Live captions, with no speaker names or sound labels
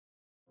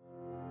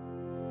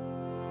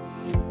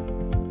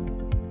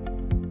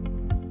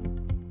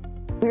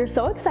We are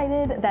so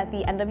excited that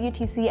the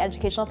NWTC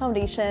Educational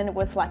Foundation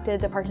was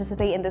selected to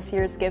participate in this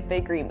year's Give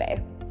Big Green Bay.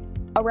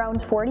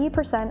 Around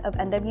 40% of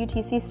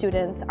NWTC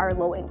students are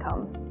low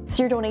income.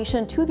 So your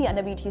donation to the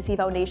NWTC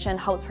Foundation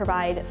helps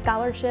provide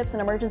scholarships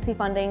and emergency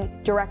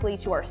funding directly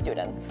to our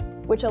students,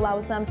 which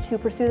allows them to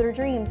pursue their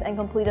dreams and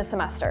complete a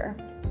semester.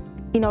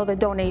 You know, the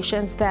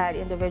donations that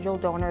individual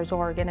donors or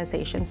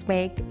organizations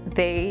make,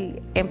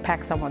 they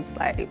impact someone's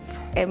life.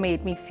 It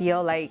made me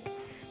feel like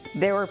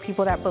there were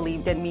people that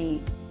believed in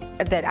me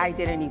that I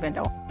didn't even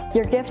know.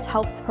 Your gift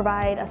helps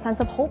provide a sense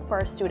of hope for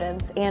our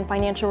students and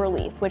financial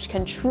relief, which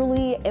can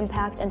truly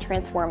impact and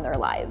transform their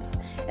lives.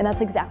 And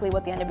that's exactly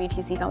what the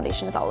NWTC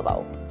Foundation is all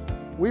about.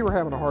 We were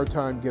having a hard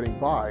time getting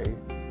by.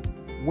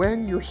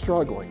 When you're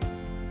struggling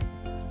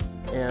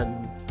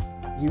and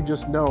you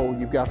just know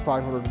you've got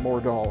 $500 more,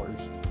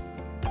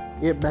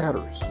 it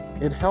matters.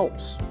 It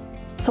helps.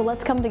 So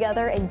let's come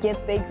together and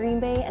give Big Green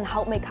Bay and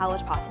help make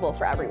college possible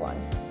for everyone.